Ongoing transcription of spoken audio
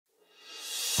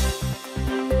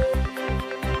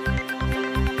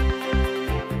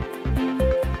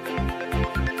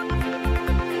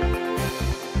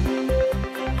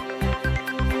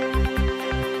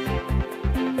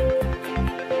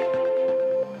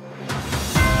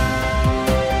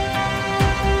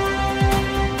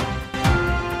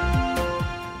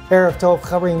Erev Tov,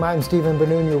 covering I'm Stephen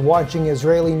Benoon. You're watching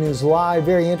Israeli News Live.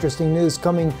 Very interesting news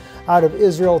coming out of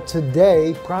Israel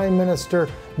today. Prime Minister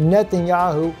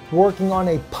Netanyahu working on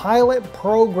a pilot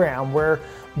program where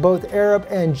both Arab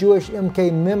and Jewish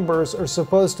MK members are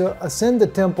supposed to ascend the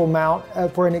Temple Mount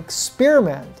for an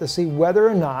experiment to see whether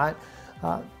or not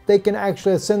they can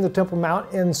actually ascend the Temple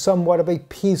Mount in somewhat of a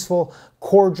peaceful,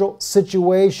 cordial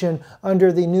situation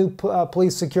under the new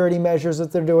police security measures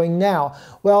that they're doing now.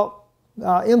 Well,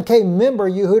 MK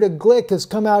member Yehudah Glick has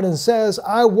come out and says,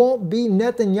 "I won't be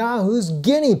Netanyahu's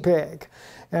guinea pig."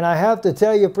 And I have to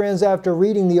tell you, friends, after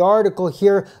reading the article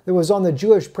here that was on the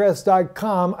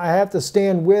jewishpress.com, I have to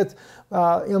stand with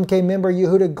MK member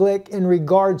Yehudah Glick in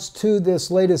regards to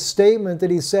this latest statement that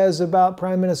he says about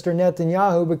Prime Minister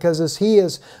Netanyahu, because as he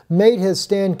has made his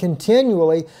stand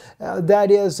continually, that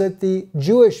is that the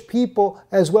Jewish people,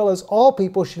 as well as all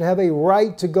people, should have a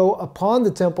right to go upon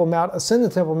the Temple Mount, ascend the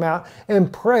Temple Mount,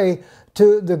 and pray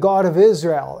to the God of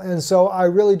Israel. And so I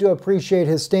really do appreciate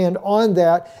his stand on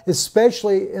that,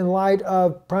 especially in light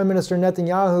of Prime Minister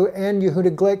Netanyahu and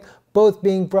Yehudah Glick both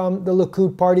being from the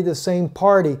Likud party, the same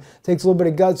party. It takes a little bit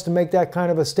of guts to make that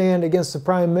kind of a stand against the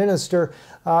Prime Minister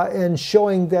and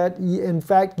showing that, in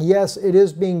fact, yes, it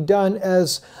is being done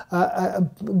as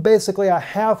basically a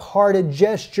half-hearted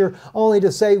gesture, only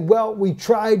to say, well, we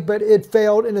tried, but it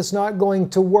failed and it's not going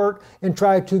to work, and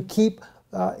try to keep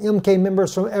MK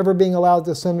members from ever being allowed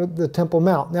to ascend the Temple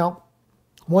Mount. Now,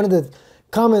 one of the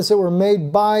comments that were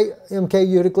made by MK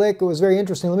Yehudah Glick, it was very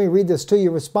interesting. Let me read this to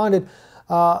you. Responded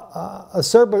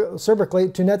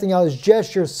acerbically to Netanyahu's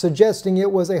gesture, suggesting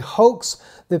it was a hoax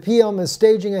the PM is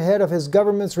staging ahead of his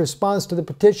government's response to the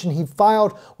petition he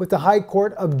filed with the High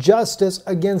Court of Justice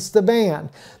against the ban.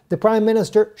 The Prime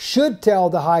Minister should tell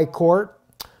the High Court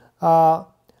by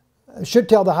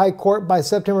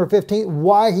September 15th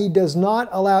why he does not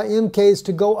allow MKs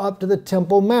to go up to the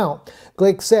Temple Mount,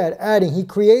 Glick said, adding he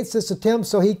creates this attempt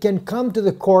so he can come to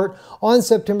the court on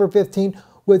September 15th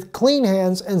with clean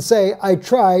hands and say, I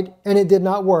tried and it did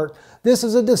not work. This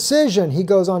is a decision, he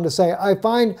goes on to say. I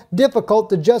find difficult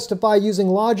to justify using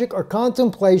logic or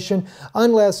contemplation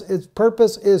unless its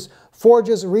purpose is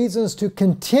forges reasons to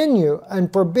continue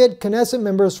and forbid Knesset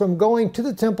members from going to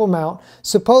the Temple Mount,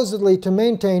 supposedly to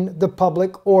maintain the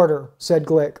public order, said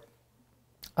Glick.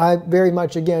 I very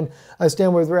much, again, I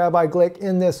stand with Rabbi Glick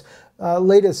in this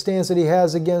latest stance that he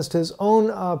has against his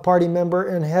own party member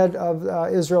and head of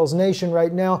Israel's nation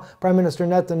right now, Prime Minister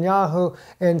Netanyahu,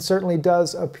 and certainly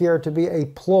does appear to be a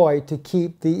ploy to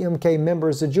keep the MK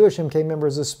members, the Jewish MK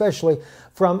members especially,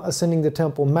 from ascending the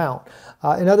Temple Mount.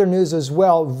 In other news as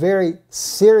well, very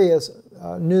serious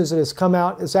news that has come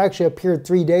out. It's actually appeared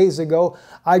 3 days ago.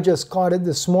 I just caught it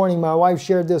this morning. My wife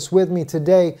shared this with me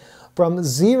today. From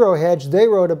Zero Hedge, they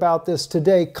wrote about this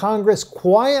today. Congress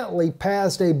quietly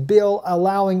passed a bill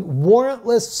allowing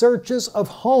warrantless searches of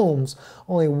homes.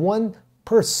 Only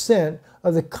 1%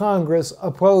 of the Congress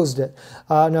opposed it.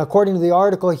 Now, according to the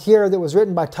article here that was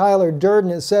written by Tyler Durden,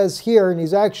 it says here, and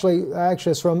he's actually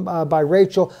it's from by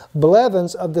Rachel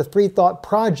Blevins of the Free Thought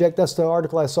Project. That's the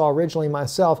article I saw originally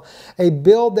myself. A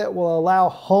bill that will allow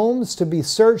homes to be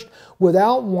searched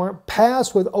without warrant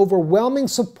passed with overwhelming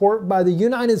support by the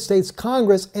United States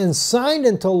Congress and signed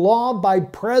into law by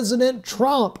President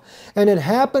Trump. And it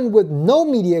happened with no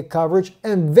media coverage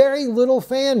and very little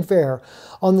fanfare.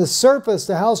 On the surface,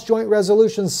 the House Joint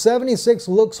Resolution 76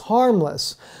 looks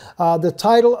harmless. The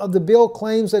title of the bill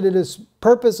claims that its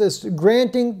purpose is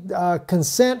granting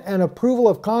consent and approval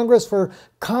of Congress for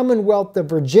Commonwealth of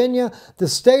Virginia, the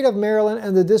state of Maryland,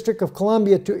 and the District of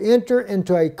Columbia to enter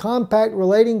into a compact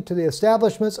relating to the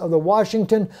establishments of the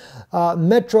Washington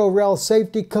Metro Rail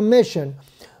Safety Commission.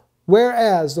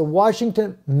 Whereas the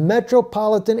Washington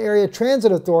Metropolitan Area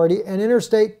Transit Authority, an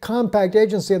interstate compact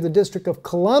agency of the District of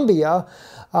Columbia,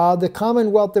 the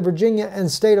Commonwealth of Virginia and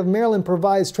State of Maryland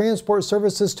provides transport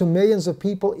services to millions of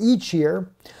people each year,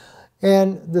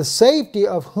 and the safety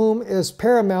of whom is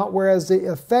paramount, whereas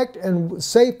the effect and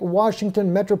safe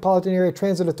Washington Metropolitan Area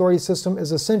Transit Authority system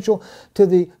is essential to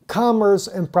the commerce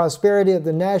and prosperity of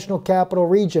the National Capital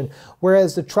Region,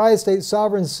 whereas the Tri-State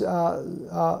Sovereign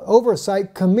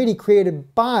Oversight Committee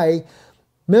created by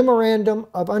Memorandum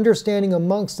of Understanding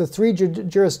amongst the three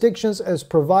jurisdictions has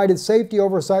provided safety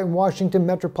oversight in Washington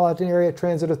Metropolitan Area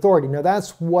Transit Authority. Now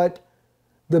that's what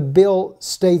the bill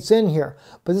states in here.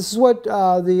 But this is what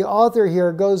the author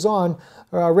here goes on.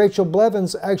 Rachel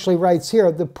Blevins actually writes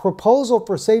here, the proposal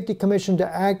for Safety Commission to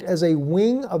act as a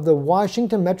wing of the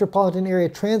Washington Metropolitan Area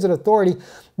Transit Authority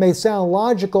may sound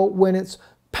logical when its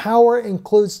power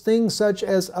includes things such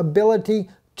as ability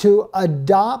to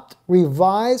adopt,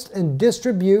 revise, and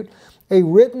distribute a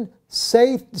written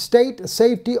state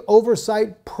safety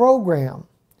oversight program,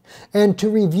 and to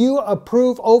review,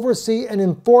 approve, oversee, and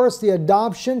enforce the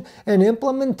adoption and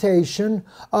implementation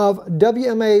of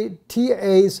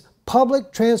WMATA's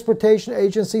Public Transportation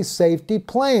Agency Safety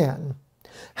Plan.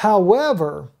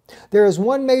 However, there is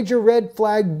one major red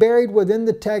flag buried within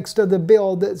the text of the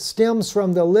bill that stems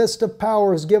from the list of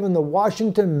powers given the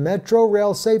Washington Metro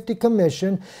Rail Safety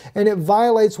Commission, and it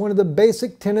violates one of the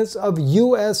basic tenets of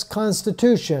U.S.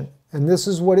 Constitution. And this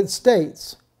is what it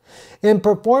states. In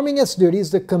performing its duties,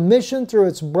 the Commission, through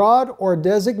its broad or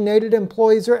designated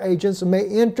employees or agents, may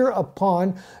enter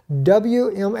upon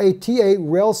WMATA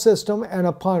rail system and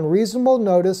upon reasonable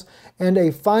notice and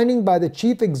a finding by the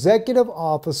Chief Executive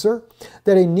Officer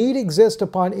that a need exists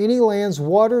upon any lands,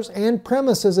 waters, and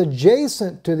premises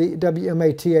adjacent to the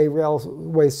WMATA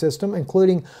railway system,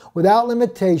 including without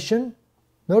limitation,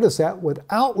 notice that,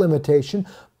 without limitation,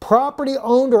 property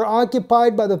owned or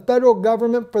occupied by the federal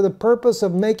government for the purpose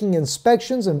of making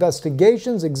inspections,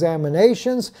 investigations,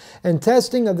 examinations, and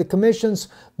testing of the commissions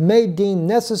may deem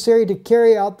necessary to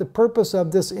carry out the purpose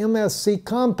of this MSC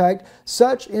compact.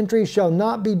 Such entry shall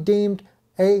not be deemed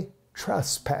a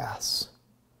trespass.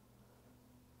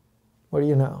 What do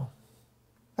you know?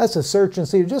 That's a search and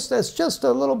see. That's just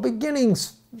a little beginning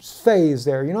phase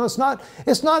there. You know, it's not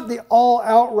the all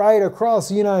outright across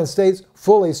the United States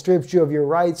fully strips you of your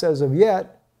rights as of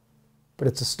yet, but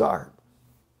it's a start.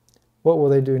 What will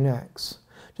they do next?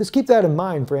 Just keep that in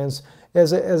mind, friends.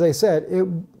 As I said, it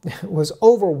was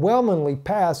overwhelmingly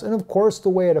passed, and of course the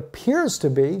way it appears to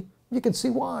be, you can see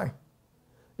why.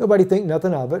 Nobody think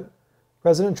nothing of it.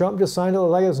 President Trump just signed it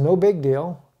like it was no big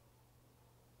deal,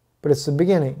 but it's the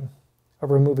beginning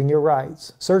of removing your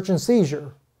rights. Search and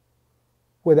seizure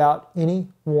without any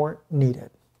warrant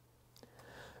needed.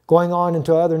 Going on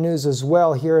into other news as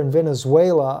well, here in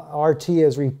Venezuela, RT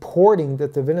is reporting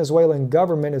that the Venezuelan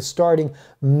government is starting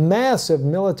massive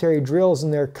military drills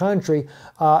in their country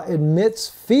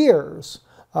amidst fears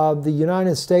of the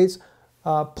United States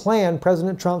plan,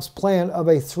 President Trump's plan of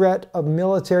a threat of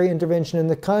military intervention in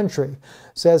the country. It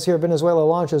says here Venezuela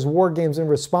launches war games in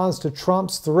response to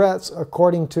Trump's threats,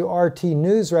 according to RT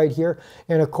News right here.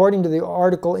 And according to the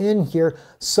article in here,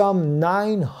 some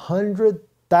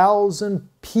 900,000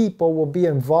 people will be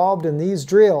involved in these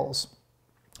drills.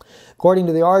 According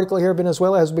to the article here,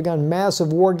 Venezuela has begun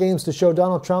massive war games to show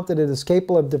Donald Trump that it is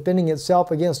capable of defending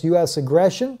itself against U.S.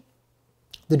 aggression.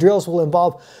 The drills will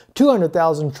involve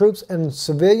 200,000 troops and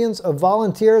civilians. Of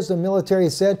volunteers, the military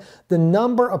said the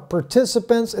number of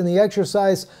participants in the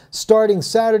exercise starting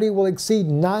Saturday will exceed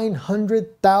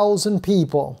 900,000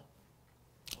 people.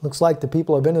 Looks like the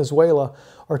people of Venezuela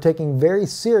are taking very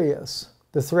serious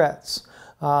the threats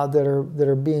that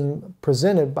are being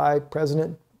presented by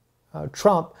President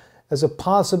Trump as a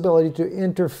possibility to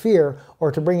interfere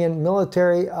or to bring in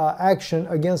military action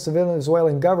against the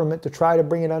Venezuelan government to try to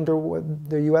bring it under what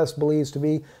the U.S. believes to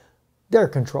be their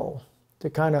control, to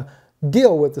kind of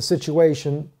deal with the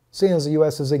situation, seeing as the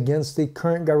U.S. is against the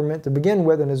current government to begin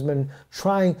with and has been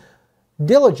trying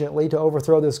diligently to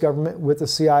overthrow this government with the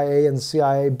CIA and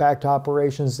CIA-backed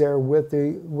operations there with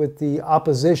the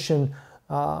opposition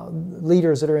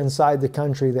leaders that are inside the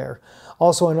country there.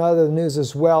 Also in other news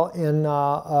as well, in an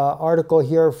article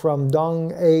here from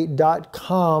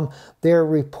dong-a.com, they're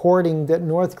reporting that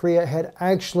North Korea had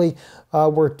actually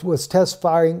was test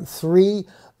firing 3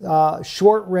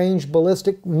 short-range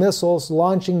ballistic missiles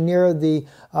launching near the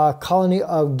colony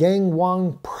of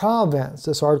Gangwon province.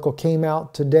 This article came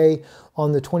out today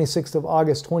on the 26th of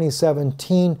August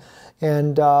 2017,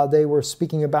 and they were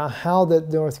speaking about how that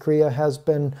North Korea has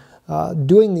been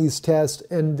doing these tests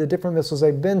and the different missiles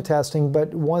they've been testing,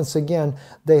 but once again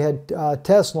they had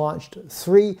test launched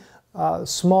 3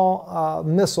 small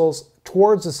missiles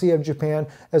towards the Sea of Japan.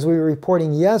 As we were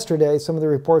reporting yesterday, some of the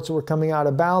reports that were coming out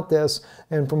about this,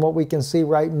 and from what we can see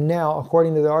right now,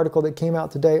 according to the article that came out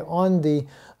today on the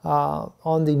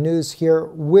news here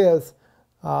with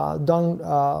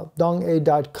dong-a.com,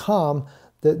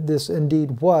 that this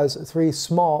indeed was 3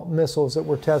 small missiles that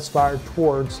were test fired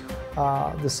towards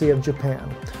the Sea of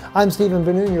Japan. I'm Stephen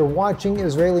Ben-Nun. You're watching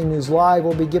Israeli News Live.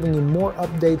 We'll be giving you more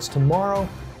updates tomorrow.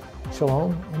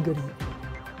 Shalom and good evening.